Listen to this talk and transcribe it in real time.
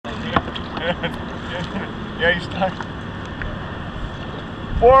Yeah, he's stuck.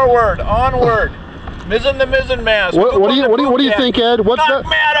 Forward, onward. Mizzen the mizzen mast. What do you think, Ed? What's Knock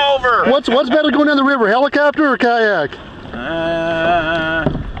Matt over. What's better going down the river, helicopter or kayak?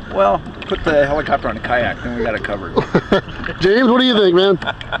 Well, put the helicopter on a kayak, then we got it covered. James, what do you think, man?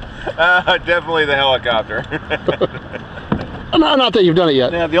 Definitely the helicopter. Not that you've done it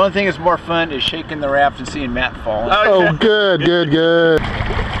yet. Yeah, the only thing that's more fun is shaking the raft and seeing Matt fall. Oh, good.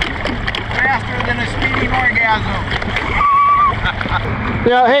 Faster than a speeding orgasm.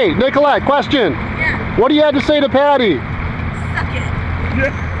 Yeah, hey, Nicolette, question. Yeah. What do you have to say to Patty? Suck it.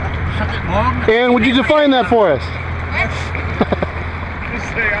 Suck it, Mom. And would you define that for us? What? Just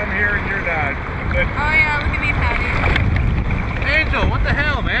say I'm here and you're not. Oh yeah, look at me, Patty. Angel, what the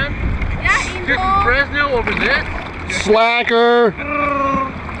hell, man? Yeah, Angel. Just Fresno over there. Slacker.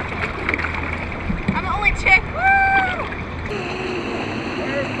 I'm the only chick. Woo!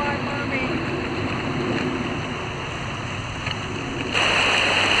 There's my mommy.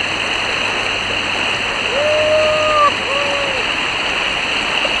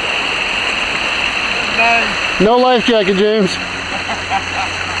 Nice. No life jacket, James. It's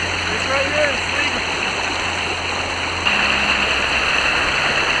right here.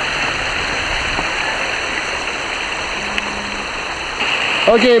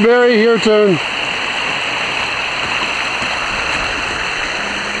 Okay, Barry, your turn.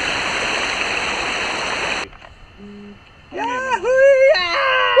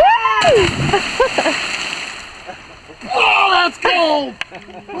 Oh, that's cold!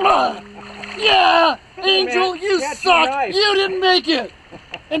 Yeah! Angel, you suck! You didn't make it!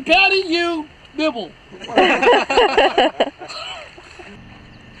 And Patty, you nibble!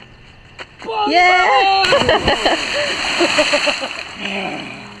 Yeah!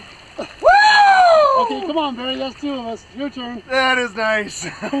 Woo! Okay, come on, Barry, that's two of us. Your turn. That is nice.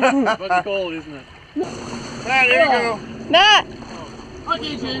 But cold, isn't it? Matt, here you go. Matt!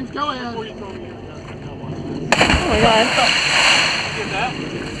 Okay, James, go ahead. Oh my god. Get that?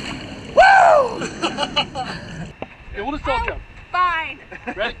 Woo! Hey, we'll just all jump. Fine.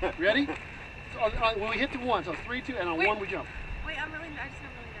 Ready? Ready? So, when we hit to one, so 3, 2, and on one we jump. Wait, I just not really nervous.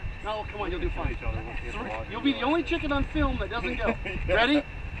 No, come on, you'll do fine. You'll be the only chicken on film that doesn't go. Ready?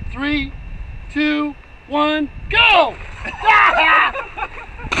 3, 2, 1, go! Come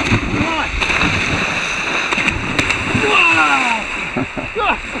on!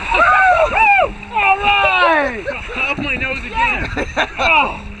 All right! Off my nose again.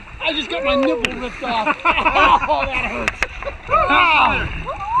 Oh, I just got my nipple ripped off. Oh, that hurts.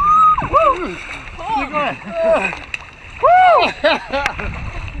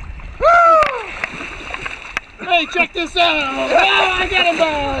 Hey, check this out! Oh, I got a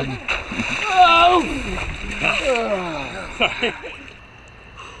bug! Oh! Sorry.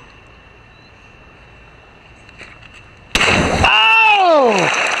 Oh!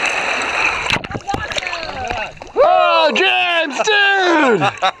 Oh, James, dude!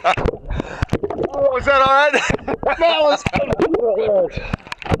 Oh, was that all right? That was.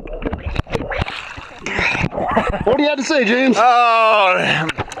 What do you have to say, James? Oh,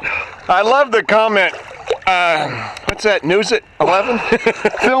 I love the comment. What's that? News at 11?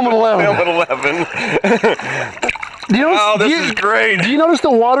 Film at 11. Film at 11. Do you notice, Oh, this is great. Do you notice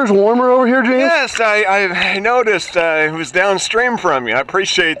the water's warmer over here, James? Yes, I noticed it was downstream from you. I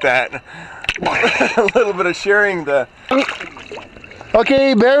appreciate that. A little bit of sharing the...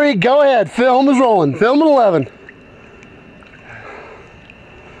 Okay, Barry, go ahead. Film is rolling. Film at 11.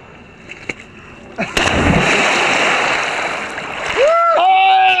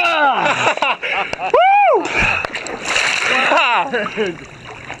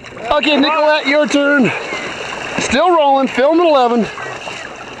 Okay, Nicolette, your turn. Still rolling. Film at 11.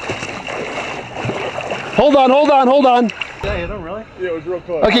 Hold on. Yeah, you don't really? Yeah, it was real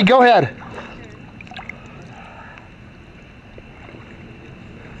close. Okay, go ahead.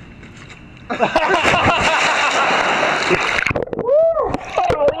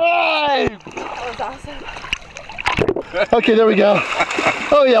 Alright! That was awesome. Okay, there we go.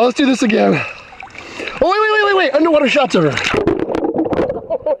 Oh yeah, let's do this again. Oh, wait. Underwater shots over.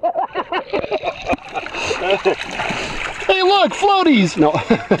 Hey, look, floaties! No.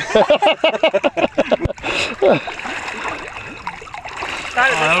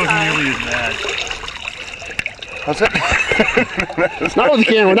 That was nearly as bad. What's it? Not with the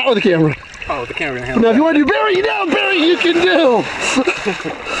camera, not with the camera. Oh, the camera handle. Now, if you want to do Barry, you can do.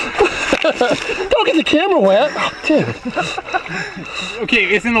 Don't get the camera wet. Oh, dude. Okay,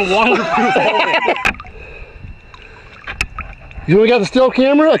 it's in a waterproof hole. You got the still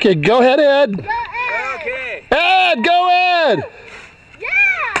camera? Okay, go ahead, Ed. Yeah, Ed. Okay. Ed, go Ed.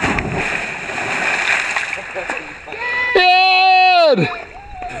 Yeah.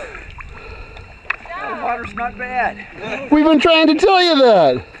 not bad. We've been trying to tell you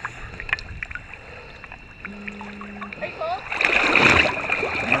that.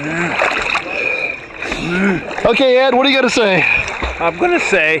 Okay, Ed, what do you got to say? I'm gonna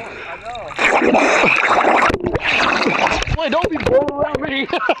say, Wait, don't be blowing around me.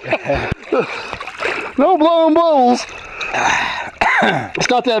 No blowing bubbles. It's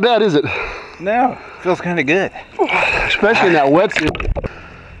not that bad, is it? no, feels kind of good. Especially in that wetsuit.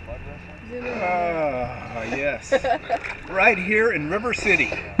 Yes. Right here in River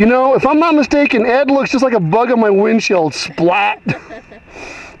City. You know, if I'm not mistaken, Ed looks just like a bug on my windshield. Splat.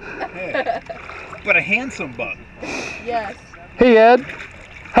 But a handsome bug. Yes. Hey, Ed,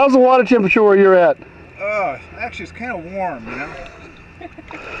 how's the water temperature where you're at? Actually, it's kind of warm, you know.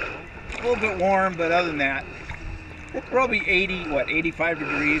 A little bit warm, but other than that, probably 85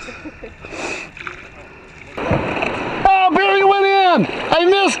 degrees. Oh, Barry went in! I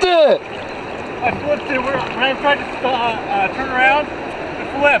missed it! I flipped it. When I tried to turn around, it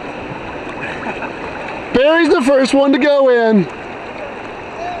flipped. Barry's the first one to go in.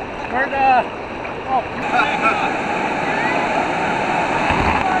 Where'd,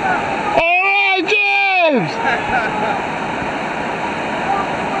 All right, James!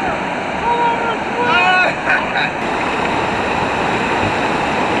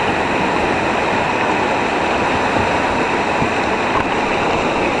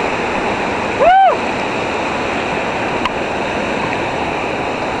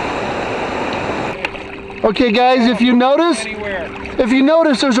 Okay, guys, if you notice,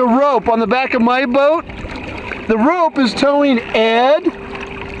 there's a rope on the back of my boat. The rope is towing Ed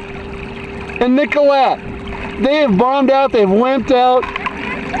and Nicolette. They have bombed out, they've wimped out.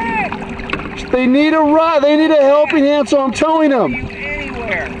 They need a ride, they need a helping hand, so I'm towing them.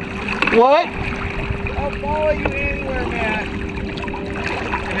 Anywhere. What? I'll follow you anywhere, man.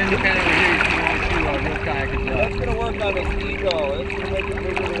 and then depending on here, if you want to real kayak as well. That's gonna work on this eagle. It's gonna make it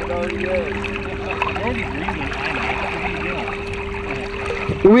bigger than it already is. You're already breathing. I know. What are you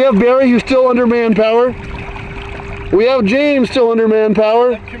doing? We have Barry, who's still under manpower. We have James still under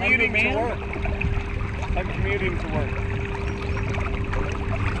manpower. I'm commuting to work. I'm commuting to work.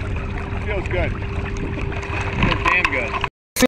 Feels good. Feels damn good.